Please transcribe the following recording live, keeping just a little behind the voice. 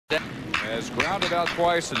Has grounded out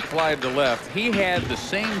twice and flied to left. He had the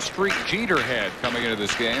same streak Jeter had coming into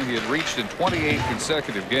this game. He had reached in 28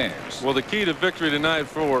 consecutive games. Well, the key to victory tonight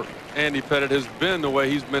for Andy Pettitte has been the way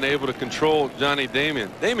he's been able to control Johnny Damon.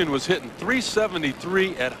 Damon was hitting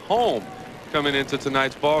 .373 at home coming into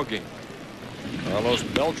tonight's ball game. Carlos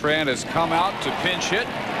Beltran has come out to pinch hit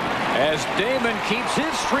as Damon keeps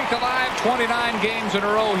his streak alive. 29 games in a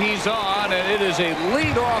row he's on, and it is a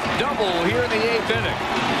leadoff double here in the 8th inning.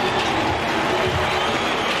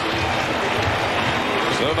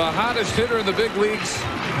 So the hottest hitter in the big leagues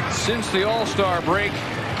since the All-Star break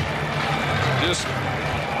just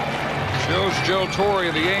shows Joe Torre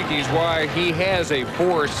of the Yankees why he has a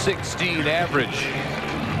 .416 average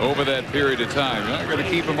over that period of time. You're not going to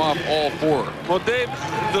keep him off all four. Well, Dave,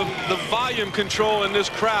 the volume control in this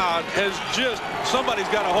crowd has just, somebody's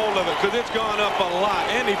got a hold of it because it's gone up a lot.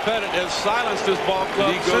 Andy Pettitte has silenced this ball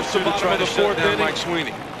club since the bottom of the 4th inning. Like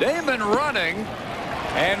Sweeney. Damon running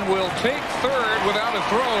and will take third without a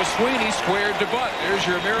throw. Sweeney squared to butt. There's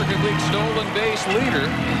your American League stolen base leader.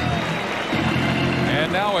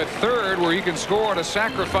 And now at third, where he can score on a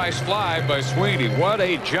sacrifice fly by Sweeney. What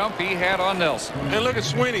a jump he had on Nelson. And look at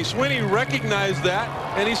Sweeney. Sweeney recognized that,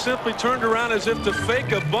 and he simply turned around as if to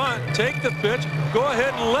fake a bunt, take the pitch, go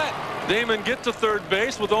ahead and let Damon get to third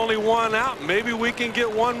base with only one out. Maybe we can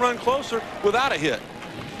get one run closer without a hit.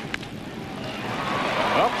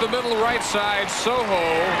 Up the middle right side, Soho.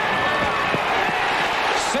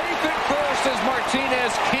 Safe at first as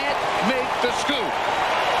Martinez can't make the scoop.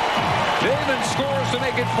 Damon scores to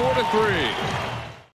make it 4-3.